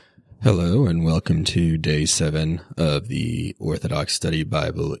Hello and welcome to Day 7 of the Orthodox Study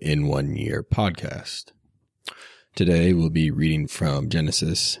Bible in 1 Year podcast. Today we'll be reading from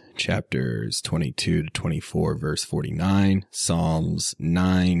Genesis chapters 22 to 24 verse 49, Psalms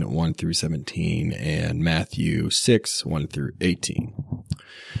 9 1 through 17, and Matthew 6 1 through 18.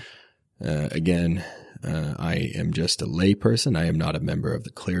 I am just a layperson. I am not a member of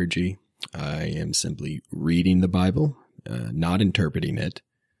the clergy. I am simply reading the Bible, not interpreting it.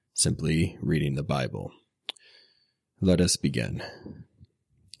 Simply reading the Bible. Let us begin.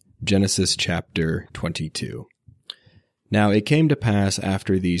 Genesis chapter 22. Now it came to pass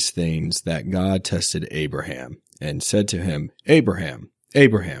after these things that God tested Abraham, and said to him, Abraham,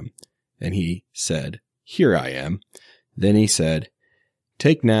 Abraham. And he said, Here I am. Then he said,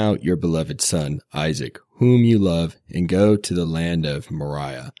 Take now your beloved son, Isaac, whom you love, and go to the land of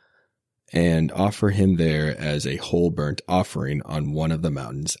Moriah, and offer him there as a whole burnt offering on one of the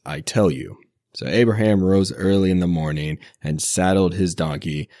mountains, I tell you. So Abraham rose early in the morning and saddled his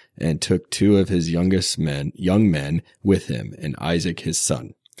donkey and took two of his young men with him and Isaac his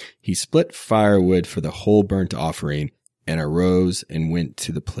son. He split firewood for the whole burnt offering and arose and went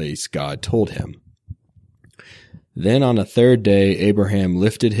to the place God told him. Then on the third day Abraham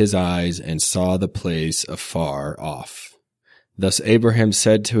lifted his eyes and saw the place afar off. Thus Abraham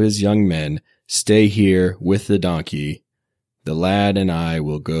said to his young men, Stay here with the donkey. The lad and I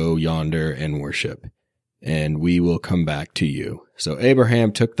will go yonder and worship, and we will come back to you. So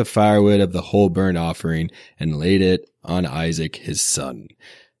Abraham took the firewood of the whole burnt offering and laid it on Isaac his son.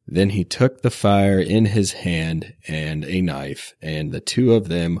 Then he took the fire in his hand and a knife, and the two of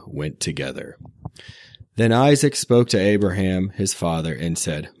them went together. Then Isaac spoke to Abraham his father and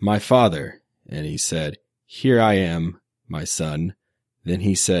said, My father. And he said, Here I am, my son. Then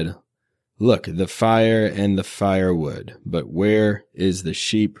he said, Look, the fire and the firewood, but where is the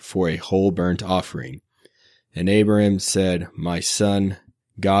sheep for a whole burnt offering? And Abraham said, My son,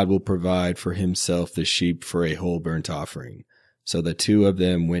 God will provide for himself the sheep for a whole burnt offering. So the two of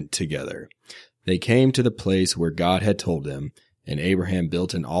them went together. They came to the place where God had told them, and Abraham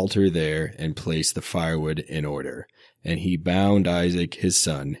built an altar there and placed the firewood in order. And he bound Isaac his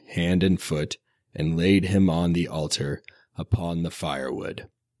son, hand and foot, and laid him on the altar upon the firewood.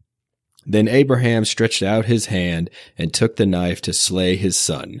 Then Abraham stretched out his hand and took the knife to slay his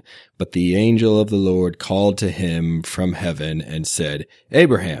son. But the angel of the Lord called to him from heaven and said,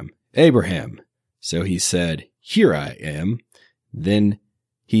 Abraham, Abraham. So he said, Here I am.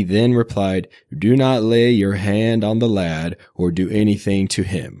 He replied, Do not lay your hand on the lad or do anything to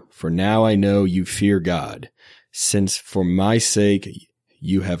him, for now I know you fear God, since for my sake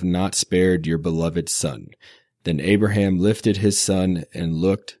you have not spared your beloved son. Then Abraham lifted his son and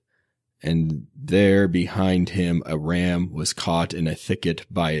looked, and there behind him a ram was caught in a thicket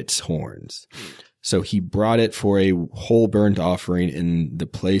by its horns. So he brought it for a whole burnt offering in the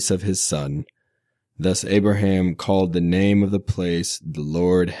place of his son. Thus Abraham called the name of the place, The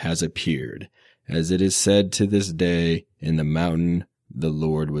Lord has appeared. As it is said to this day, In the mountain the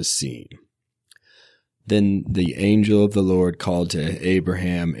Lord was seen. Then the angel of the Lord called to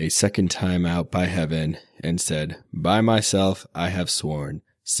Abraham a second time out by heaven and said, By myself I have sworn,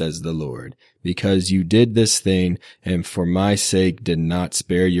 says the Lord, because you did this thing and for my sake did not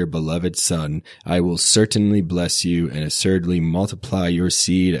spare your beloved son, I will certainly bless you and assuredly multiply your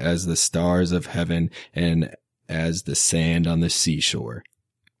seed as the stars of heaven and as the sand on the seashore.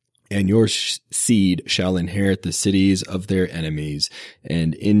 And your seed shall inherit the cities of their enemies,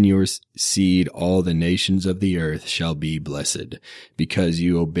 and in your seed all the nations of the earth shall be blessed, because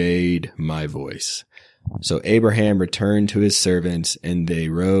you obeyed my voice. So Abraham returned to his servants, and they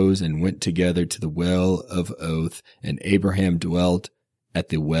rose and went together to the well of oath, and Abraham dwelt at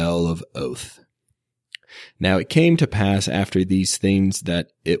the well of oath. Now it came to pass after these things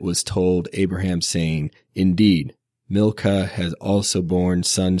that it was told Abraham, saying, Indeed, Milcah has also borne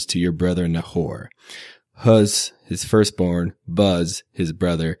sons to your brother Nahor, Huz his firstborn, Buz his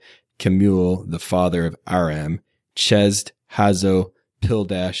brother, Kemuel the father of Aram, Chesed, Hazo,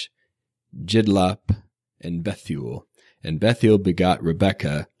 Pildash, Jidlap, and Bethuel. And Bethuel begot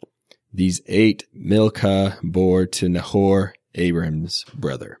Rebekah. These 8 Milcah bore to Nahor, Abraham's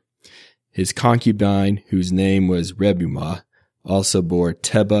brother. His concubine, whose name was Rebumah, also bore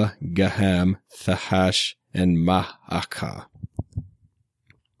Teba, Gaham, Thahash, and Ma'akah.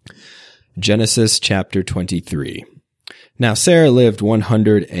 Genesis chapter 23. Now Sarah lived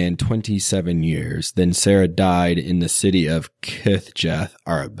 127 years. Then Sarah died in the city of Kirjath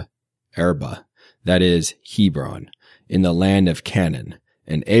Arba, that is, Hebron, in the land of Canaan.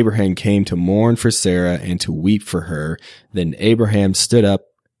 And Abraham came to mourn for Sarah and to weep for her. Then Abraham stood up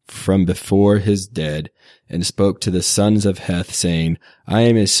from before his dead, and spoke to the sons of Heth, saying, I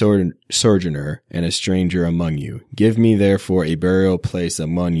am a sojourner and a stranger among you. Give me therefore a burial place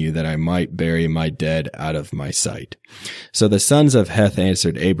among you, that I might bury my dead out of my sight. So the sons of Heth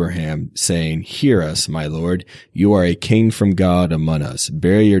answered Abraham, saying, Hear us, my lord. You are a king from God among us.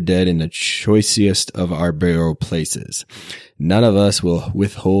 Bury your dead in the choicest of our burial places. None of us will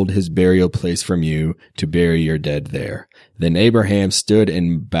withhold his burial place from you to bury your dead there. Then Abraham stood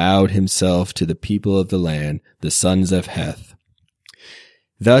and bowed himself to the people of the land, the sons of Heth.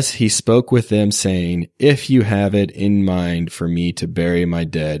 Thus he spoke with them, saying, If you have it in mind for me to bury my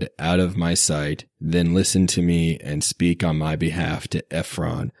dead out of my sight, then listen to me and speak on my behalf to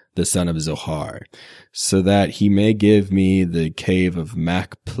Ephron, the son of Zohar, so that he may give me the cave of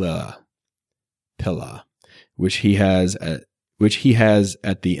Machpelah, which he has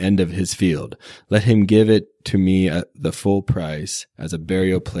at the end of his field. Let him give it to me at the full price as a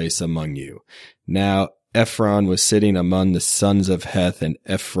burial place among you. Now Ephron was sitting among the sons of Heth, and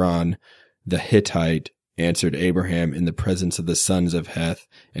Ephron the Hittite answered Abraham in the presence of the sons of Heth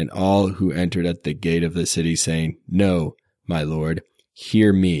and all who entered at the gate of the city, saying, No, my lord,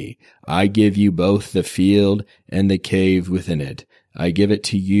 hear me. I give you both the field and the cave within it. I give it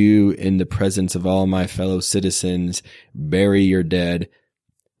to you in the presence of all my fellow citizens. Bury your dead.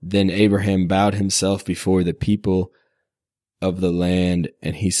 Then Abraham bowed himself before the people of the land,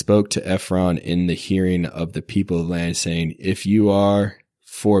 and he spoke to Ephron in the hearing of the people of the land, saying, If you are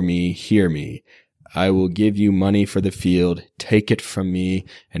for me, hear me. I will give you money for the field. Take it from me,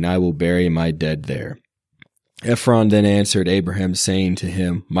 and I will bury my dead there. Ephron then answered Abraham, saying to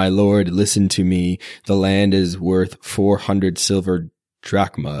him, My lord, listen to me. The land is worth 400 silver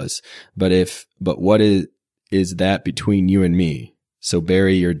drachmas. But what is that between you and me? So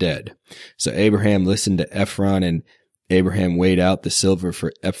bury your dead. So Abraham listened to Ephron, and Abraham weighed out the silver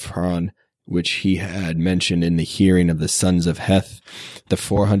for Ephron, which he had mentioned in the hearing of the sons of Heth, the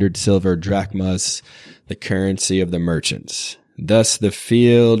 400 silver drachmas, the currency of the merchants. Thus the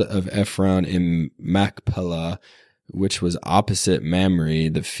field of Ephron in Machpelah, which was opposite Mamre,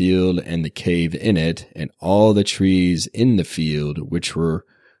 the field and the cave in it, and all the trees in the field, which were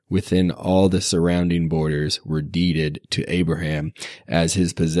within all the surrounding borders, were deeded to Abraham as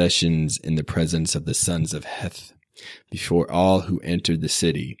his possessions in the presence of the sons of Heth, before all who entered the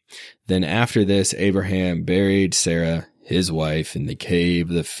city. Then after this, Abraham buried Sarah, his wife, in the cave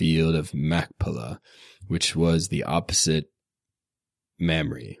of the field of Machpelah, which was the opposite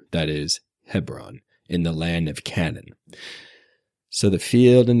Mamre, that is, Hebron, in the land of Canaan. So the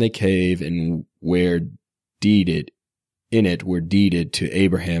field and the cave and were deeded to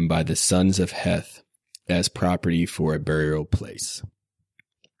Abraham by the sons of Heth as property for a burial place.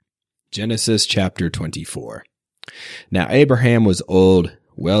 Genesis chapter 24. Now Abraham was old,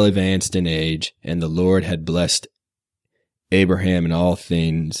 well advanced in age, and the Lord had blessed Abraham in all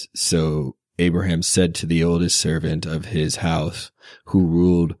things. So Abraham said to the oldest servant of his house, who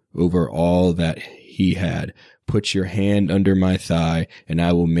ruled over all that he had, Put your hand under my thigh, and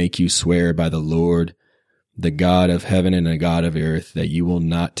I will make you swear by the Lord, the God of heaven and the God of earth, that you will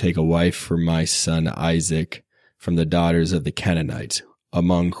not take a wife for my son Isaac from the daughters of the Canaanites,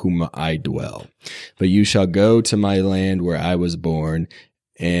 among whom I dwell. But you shall go to my land where I was born,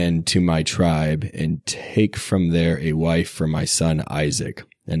 and to my tribe, and take from there a wife for my son Isaac.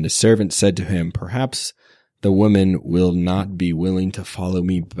 And the servant said to him, Perhaps the woman will not be willing to follow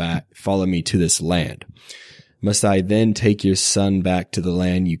me to this land. Must I then take your son back to the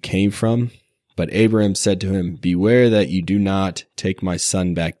land you came from? But Abraham said to him, Beware that you do not take my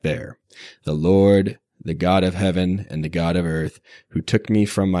son back there. The Lord, the God of heaven and the God of earth, who took me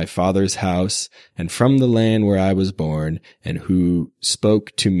from my father's house and from the land where I was born, and who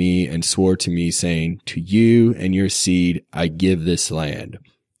spoke to me and swore to me, saying, To you and your seed I give this land.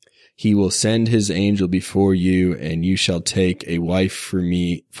 He will send his angel before you, and you shall take a wife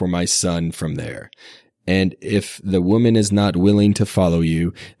for my son from there. And if the woman is not willing to follow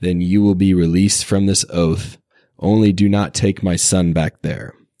you, then you will be released from this oath. Only do not take my son back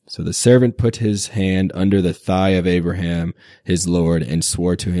there. So the servant put his hand under the thigh of Abraham, his lord, and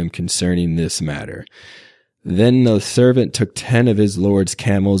swore to him concerning this matter. Then the servant took 10 of his lord's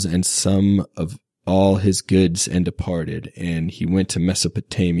camels and some of all his goods and departed, and he went to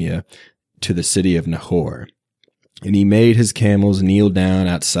Mesopotamia, to the city of Nahor. And he made his camels kneel down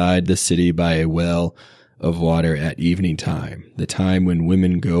outside the city by a well of water at evening time, the time when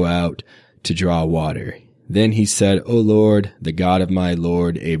women go out to draw water. Then he said, O Lord, the God of my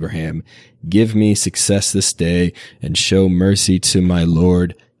lord Abraham, give me success this day, and show mercy to my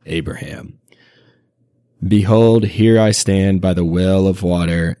lord Abraham. Behold, here I stand by the well of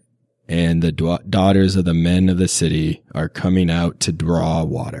water, and the daughters of the men of the city are coming out to draw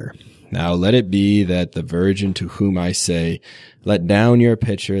water. Now let it be that the virgin to whom I say, let down your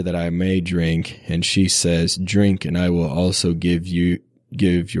pitcher that I may drink, and she says, drink, and I will also give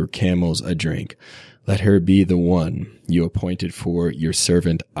your camels a drink. Let her be the one you appointed for your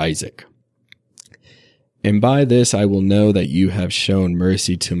servant Isaac. And by this I will know that you have shown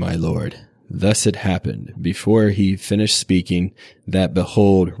mercy to my Lord. Thus it happened, before he finished speaking, that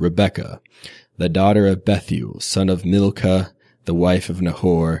behold, Rebekah, the daughter of Bethuel, son of Milcah, the wife of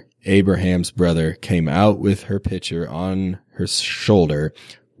Nahor, Abraham's brother, came out with her pitcher on her shoulder.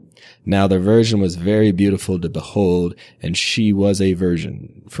 Now the virgin was very beautiful to behold, and she was a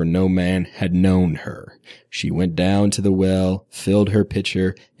virgin, for no man had known her. She went down to the well, filled her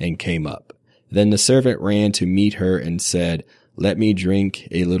pitcher, and came up. Then the servant ran to meet her and said, let me drink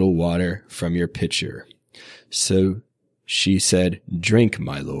a little water from your pitcher. So she said, drink,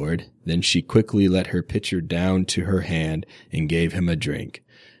 my lord. Then she quickly let her pitcher down to her hand and gave him a drink.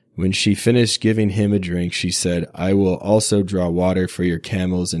 When she finished giving him a drink, she said, I will also draw water for your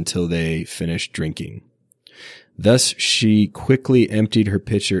camels until they finish drinking. Thus she quickly emptied her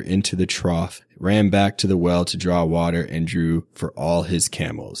pitcher into the trough, ran back to the well to draw water, and drew for all his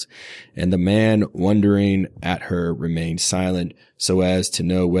camels. And the man, wondering at her, remained silent, so as to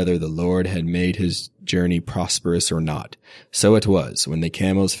know whether the Lord had made his journey prosperous or not. So it was, when the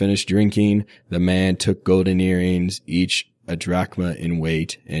camels finished drinking, the man took golden earrings, each a drachma in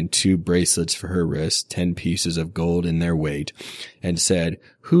weight, and 2 bracelets for her wrists, 10 pieces of gold in their weight, and said,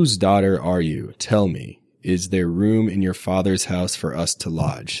 whose daughter are you? Tell me. Is there room in your father's house for us to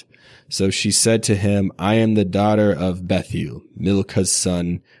lodge? So she said to him, I am the daughter of Bethuel, Milcah's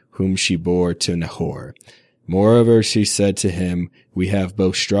son, whom she bore to Nahor. Moreover, she said to him, we have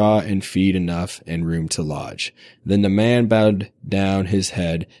both straw and feed enough and room to lodge. Then the man bowed down his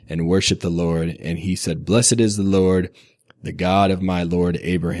head and worshipped the Lord, and he said, blessed is the Lord, the God of my Lord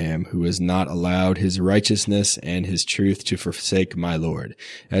Abraham, who has not allowed his righteousness and his truth to forsake my Lord.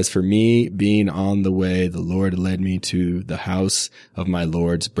 As for me, being on the way, the Lord led me to the house of my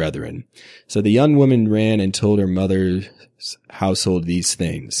Lord's brethren. So the young woman ran and told her mother's household these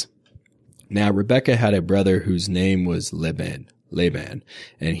things. Now Rebekah had a brother whose name was Laban,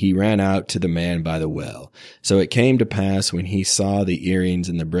 and he ran out to the man by the well. So it came to pass, when he saw the earrings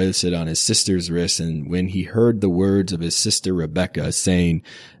and the bracelet on his sister's wrist, and when he heard the words of his sister Rebekah, saying,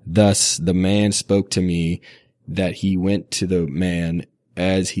 thus the man spoke to me, that he went to the man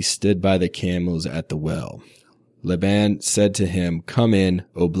as he stood by the camels at the well. Laban said to him, come in,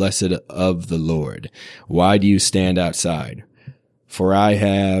 O blessed of the Lord. Why do you stand outside? For I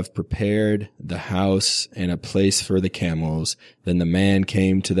have prepared the house and a place for the camels. Then the man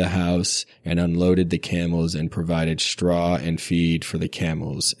came to the house and unloaded the camels and provided straw and feed for the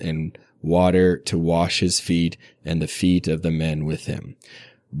camels and water to wash his feet and the feet of the men with him.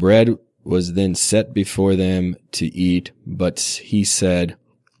 Bread was then set before them to eat, but he said,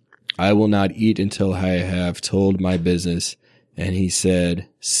 I will not eat until I have told my business. And he said,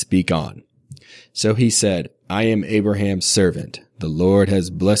 speak on. So he said, I am Abraham's servant. The Lord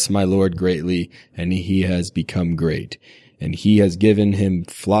has blessed my Lord greatly, and he has become great. And he has given him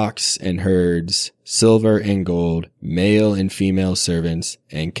flocks and herds, silver and gold, male and female servants,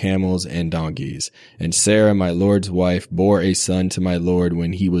 and camels and donkeys. And Sarah, my Lord's wife, bore a son to my Lord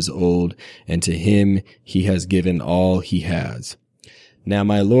when he was old, and to him he has given all he has. Now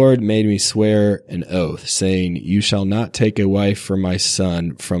my Lord made me swear an oath, saying, you shall not take a wife for my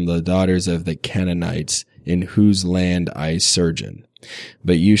son from the daughters of the Canaanites, in whose land I sojourn.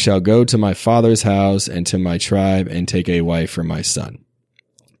 But you shall go to my father's house and to my tribe and take a wife for my son.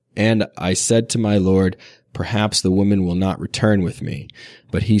 And I said to my Lord, perhaps the woman will not return with me.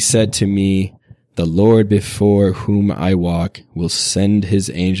 But he said to me, the Lord before whom I walk will send his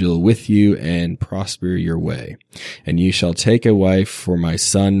angel with you and prosper your way. And you shall take a wife for my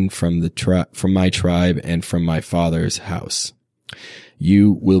son from my tribe and from my father's house.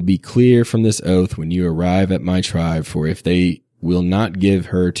 You will be clear from this oath when you arrive at my tribe, for if they will not give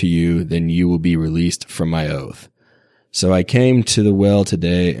her to you, then you will be released from my oath. So I came to the well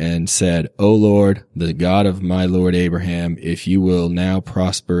today and said, O Lord, the God of my Lord Abraham, if you will now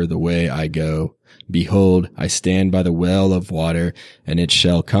prosper the way I go, behold, I stand by the well of water, and it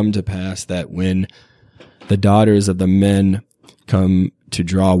shall come to pass that when the daughters of the men come to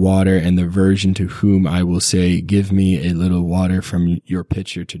draw water, and the virgin to whom I will say, give me a little water from your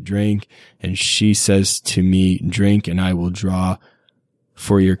pitcher to drink, and she says to me, drink, and I will draw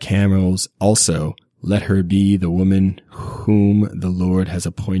for your camels also, let her be the woman whom the Lord has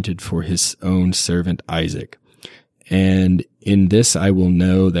appointed for his own servant Isaac. And in this I will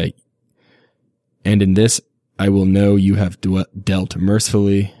know that And in this I will know you have dealt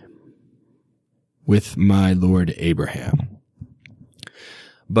mercifully with my lord Abraham.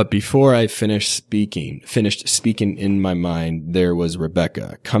 But before I finished speaking in my mind, there was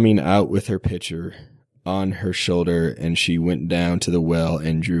Rebekah coming out with her pitcher on her shoulder, and she went down to the well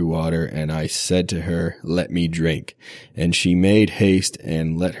and drew water, and I said to her, let me drink. And she made haste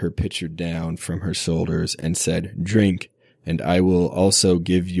and let her pitcher down from her shoulders and said, drink, and I will also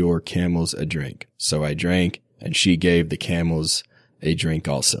give your camels a drink. So I drank, and she gave the camels a drink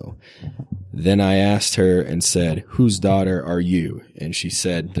also. Then I asked her and said, whose daughter are you? And she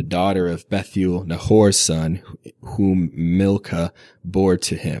said, the daughter of Bethuel, Nahor's son, whom Milcah bore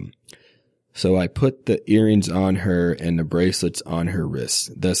to him. So I put the earrings on her and the bracelets on her wrists.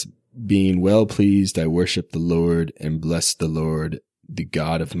 Thus, being well pleased, I worshiped the Lord and blessed the Lord, the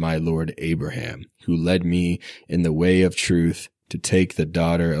God of my lord Abraham, who led me in the way of truth to take the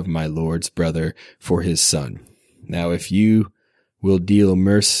daughter of my lord's brother for his son. Now, if you will deal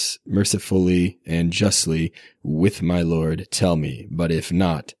mercifully and justly with my lord, tell me, but if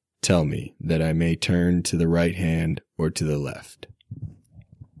not, tell me, that I may turn to the right hand or to the left.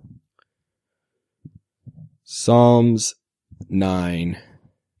 Psalms 9,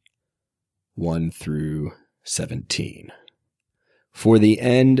 1 through 17. For the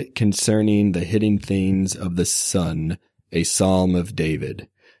end concerning the hidden things of the sun, a psalm of David.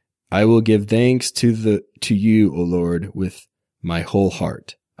 I will give thanks to you, O Lord, with my whole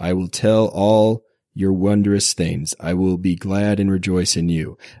heart. I will tell all your wondrous things. I will be glad and rejoice in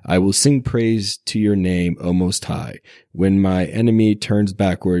you. I will sing praise to your name, O Most High. When my enemy turns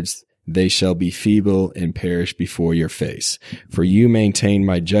backwards, they shall be feeble and perish before your face. For you maintain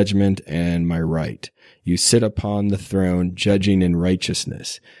my judgment and my right. You sit upon the throne, judging in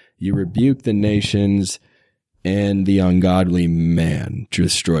righteousness. You rebuke the nations, and the ungodly man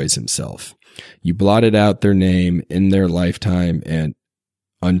destroys himself. You blotted out their name in their lifetime and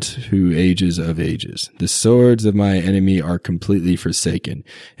unto ages of ages. The swords of my enemy are completely forsaken,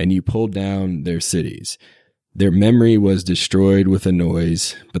 and you pulled down their cities. Their memory was destroyed with a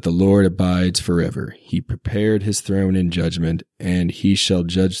noise, but the Lord abides forever. He prepared his throne in judgment, and he shall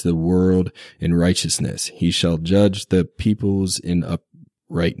judge the world in righteousness. He shall judge the peoples in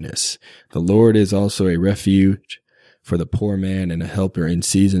uprightness. The Lord is also a refuge for the poor man and a helper in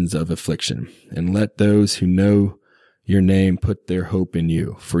seasons of affliction. And let those who know your name put their hope in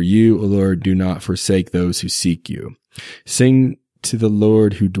you. For you, O Lord, do not forsake those who seek you. Sing to the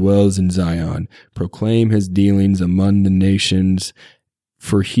Lord who dwells in Zion. Proclaim his dealings among the nations.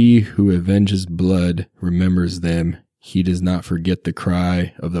 For he who avenges blood remembers them. He does not forget the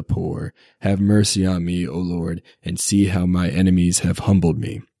cry of the poor. Have mercy on me, O Lord, and see how my enemies have humbled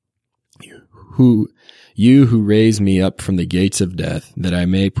me. You who raise me up from the gates of death, that I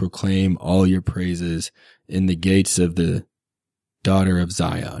may proclaim all your praises in the gates of the daughter of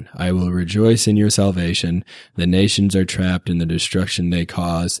Zion. I will rejoice in your salvation. The nations are trapped in the destruction they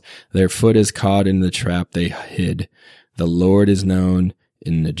caused. Their foot is caught in the trap they hid. The Lord is known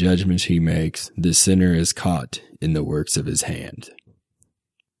in the judgments he makes. The sinner is caught in the works of his hand.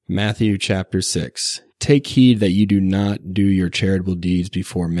 Matthew chapter 6. Take heed that you do not do your charitable deeds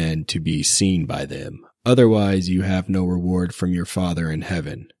before men to be seen by them. Otherwise you have no reward from your Father in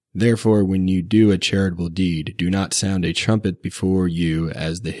heaven. Therefore, when you do a charitable deed, do not sound a trumpet before you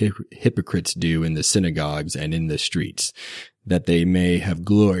as the hypocrites do in the synagogues and in the streets, that they may have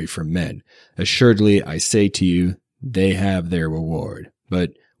glory from men. Assuredly, I say to you, they have their reward.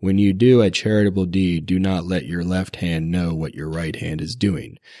 But when you do a charitable deed, do not let your left hand know what your right hand is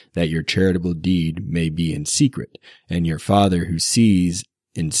doing, that your charitable deed may be in secret, and your Father who sees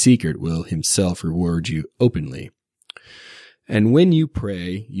in secret will himself reward you openly. And when you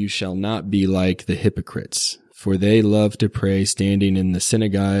pray, you shall not be like the hypocrites, for they love to pray standing in the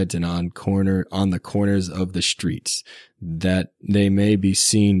synagogues and on the corners of the streets, that they may be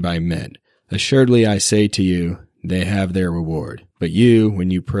seen by men. Assuredly, I say to you, they have their reward. But you,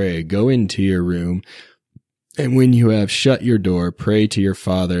 when you pray, go into your room, and when you have shut your door, pray to your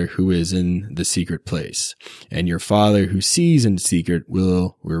Father who is in the secret place. And your Father who sees in secret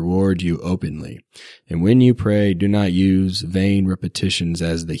will reward you openly. And when you pray, do not use vain repetitions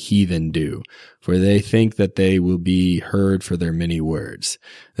as the heathen do, for they think that they will be heard for their many words.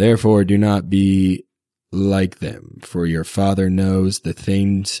 Therefore, do not be like them, for your Father knows the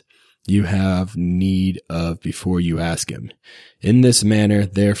things you have need of before you ask him. In this manner,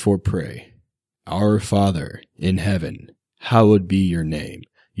 therefore, pray. Our Father in heaven, hallowed be your name.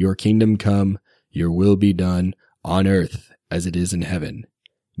 Your kingdom come, your will be done, on earth as it is in heaven.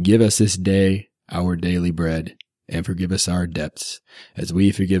 Give us this day our daily bread, and forgive us our debts, as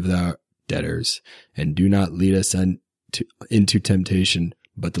we forgive our debtors, and do not lead us into temptation,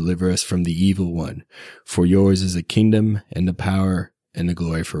 but deliver us from the evil one. For yours is the kingdom and the power and the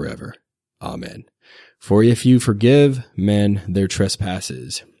glory forever. Amen. For if you forgive men their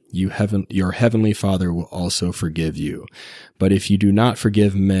trespasses, your heavenly Father will also forgive you. But if you do not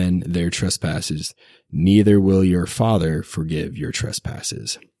forgive men their trespasses, neither will your Father forgive your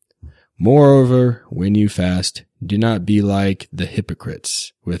trespasses. Moreover, when you fast, do not be like the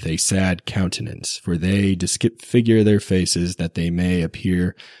hypocrites with a sad countenance, for they disfigure their faces that they may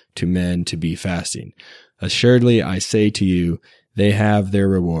appear to men to be fasting. Assuredly, I say to you, they have their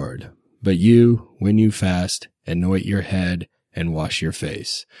reward. But you, when you fast, anoint your head and wash your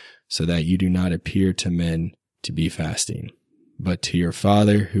face, so that you do not appear to men to be fasting, but to your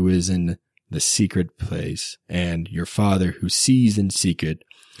Father who is in the secret place, and your Father who sees in secret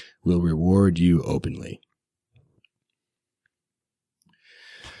will reward you openly.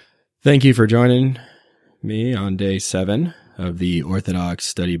 Thank you for joining me on day 7 of the Orthodox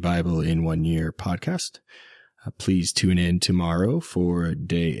Study Bible in 1 Year podcast. Please tune in tomorrow for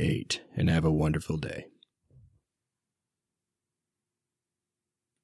day 8 and have a wonderful day.